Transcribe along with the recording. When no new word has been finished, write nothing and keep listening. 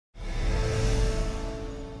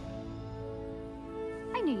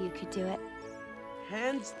I knew you could do it.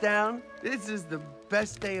 Hands down, this is the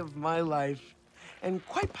best day of my life. And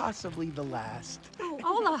quite possibly the last. Oh,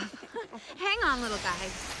 Olaf. Hang on, little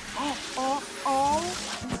guy. Oh.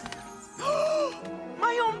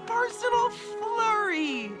 My own personal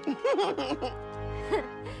flurry.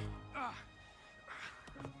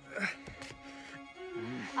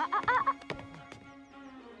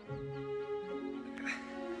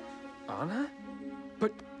 Anna?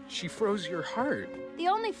 But she froze your heart. The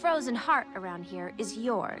only frozen heart around here is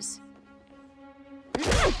yours.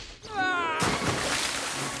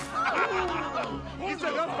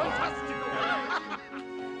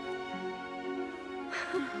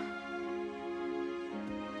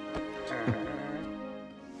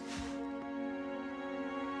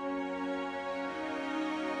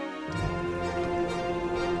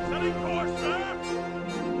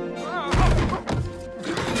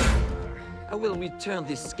 I will return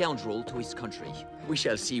this scoundrel to his country. We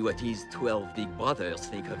shall see what his 12 big brothers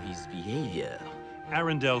think of his behavior.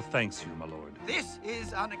 Arendelle thanks you, my lord. This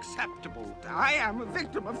is unacceptable. I am a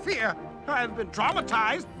victim of fear. I have been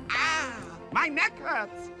traumatized. Ah, my neck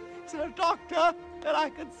hurts. Is there a doctor that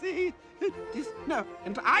I could see? No,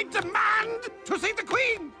 and I demand to see the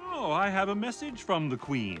Queen! Oh, I have a message from the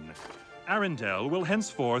Queen. Arendelle will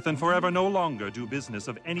henceforth and forever no longer do business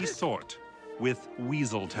of any sort with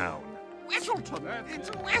Weaseltown. Whistleton! It's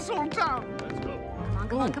Whistleton! Let's go.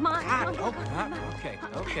 Come on.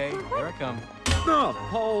 Okay, here I come. No,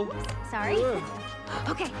 Paul. Sorry.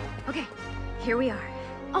 Okay. Here we are.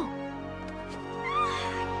 Oh.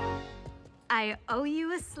 I owe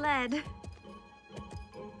you a sled.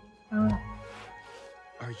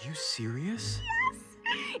 Are you serious?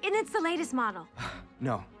 And it's the latest model.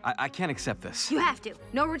 No, I can't accept this. You have to.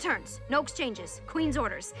 No returns, no exchanges. Queen's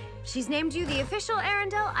orders. She's named you the official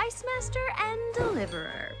Arendelle Ice Master and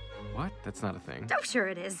Deliverer. What? That's not a thing. Oh, sure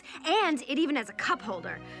it is. And it even has a cup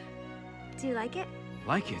holder. Do you like it?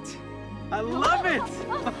 Like it? I love it!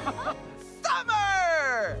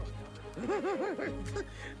 Summer!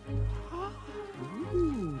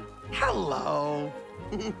 Ooh, hello.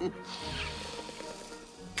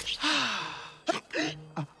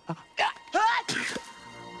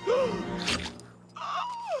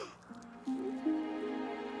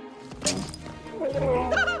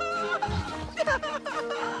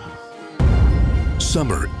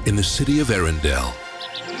 Summer in the city of Arendelle.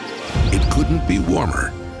 It couldn't be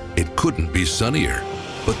warmer. It couldn't be sunnier.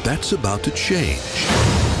 But that's about to change.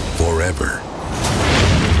 Forever.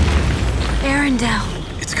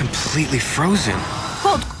 Arendelle. It's completely frozen.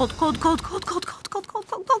 Cold.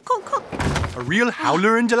 A real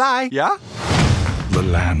howler in July, yeah? The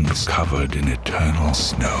land's covered in eternal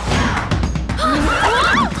snow.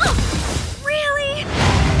 Really?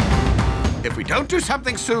 If we don't do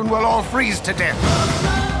something soon, we'll all freeze to death.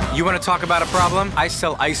 You want to talk about a problem? I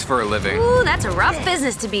sell ice for a living. Ooh, that's a rough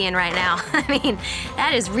business to be in right now. I mean,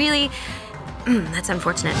 that is really... that's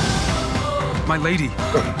unfortunate. My lady.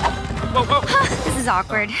 Whoa. This is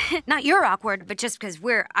awkward. Not you're awkward, but just because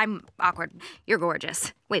I'm awkward. You're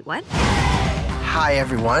gorgeous. Wait, what? Hi,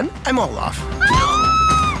 everyone. I'm Olaf.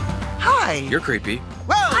 Hi. You're creepy.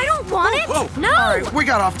 Whoa! I don't want it. Whoa. No. All right, we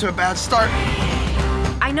got off to a bad start.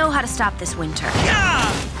 I know how to stop this winter.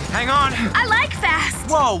 Yeah! Hang on. I like fast.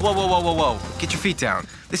 Whoa. Get your feet down.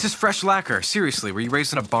 This is fresh lacquer. Seriously, were you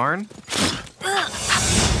raised in a barn?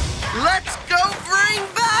 Let's go bring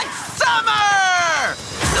back summer!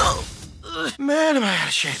 Man, am I out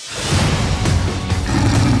of shape.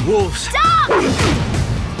 Wolves. Stop!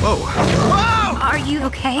 Whoa. Are you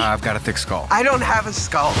okay? I've got a thick skull. I don't have a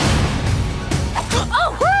skull.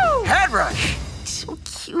 Oh, woo! Head rush. So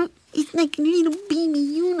cute. It's like a little baby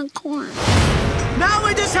unicorn. Now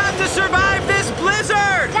we just have to survive this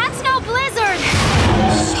blizzard! That's no blizzard.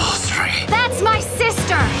 Sorcery. That's my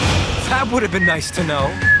sister. That would have been nice to know.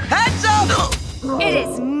 Heads up! It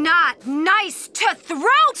is not nice to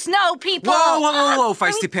throw snow people. Whoa,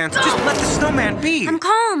 feisty pants. Just let the snowman be. I'm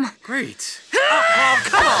calm. Great. Oh,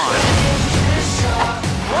 come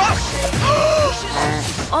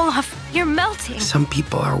on. Olaf, you're melting. Some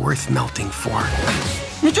people are worth melting for.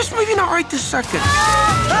 You're just maybe not right this second.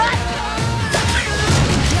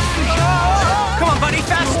 Come on, buddy,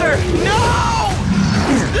 faster. No!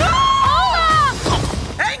 Olaf!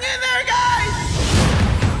 Hang in there, guys!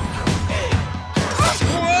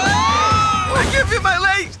 Whoa! I can't feel my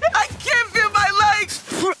legs! I can't feel my legs!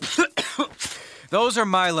 Those are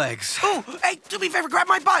my legs. Oh, hey, do me a favor, grab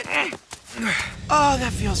my butt. Oh,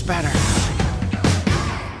 that feels better.